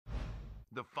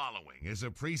The following is a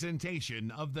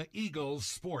presentation of the Eagles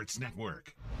Sports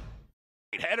Network.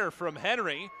 Header from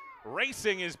Henry.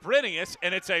 Racing is Brinius,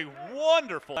 and it's a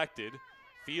wonderful acted.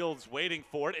 Fields waiting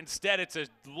for it. Instead, it's a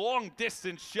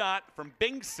long-distance shot from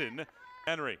Bingson.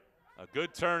 Henry, a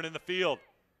good turn in the field.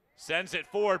 Sends it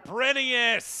forward.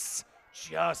 Brinius!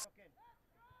 Just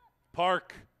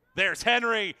Park. There's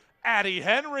Henry. Addie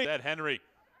Henry. That Henry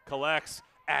collects.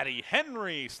 Addie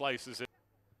Henry slices it.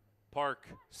 Park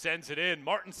sends it in.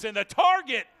 Martinson, the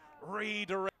target.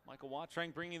 Redirect. Michael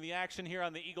Watrang bringing the action here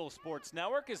on the Eagles Sports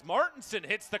Network as Martinson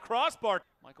hits the crossbar.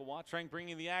 Michael Watrang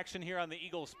bringing the action here on the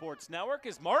Eagles Sports Network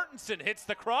as Martinson hits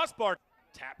the crossbar.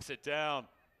 Taps it down.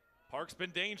 Park's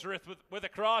been dangerous with a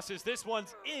cross as this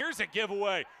one's in. Here's a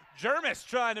giveaway. Jermis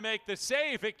trying to make the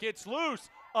save. It gets loose.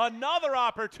 Another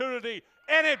opportunity,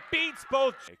 and it beats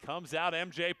both. It comes out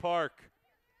MJ Park.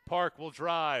 Park will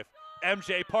drive.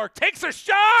 MJ Park takes a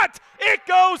shot. It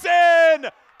goes in.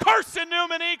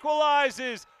 Carson-Newman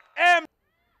equalizes.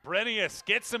 Brinius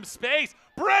gets some space.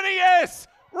 Brinius!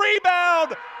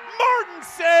 Rebound!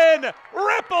 Martinson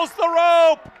ripples the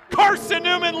rope.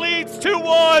 Carson-Newman leads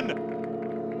 2-1.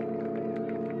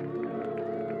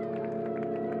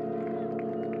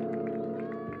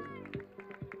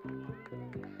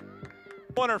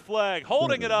 Corner flag,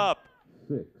 holding it up.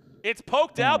 It's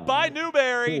poked out by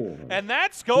Newberry, and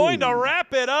that's going to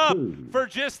wrap it up for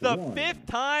just the 5th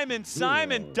time in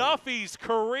Simon Duffy's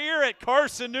career at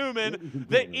Carson-Newman.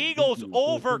 The Eagles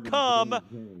overcome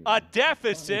a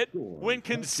deficit when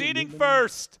conceding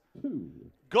first.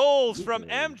 Goals from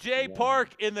MJ Park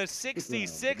in the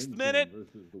 66th minute,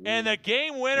 and the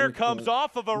game winner comes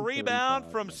off of a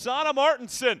rebound from Sana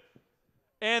Martinson.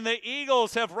 And the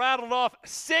Eagles have rattled off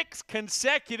 6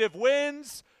 consecutive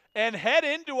wins and head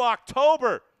into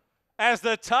October as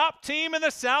the top team in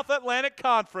the South Atlantic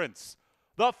Conference.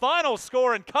 The final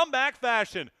score in comeback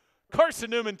fashion,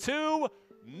 Carson-Newman 2,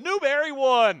 Newberry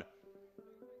 1.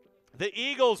 The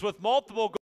Eagles with multiple goals.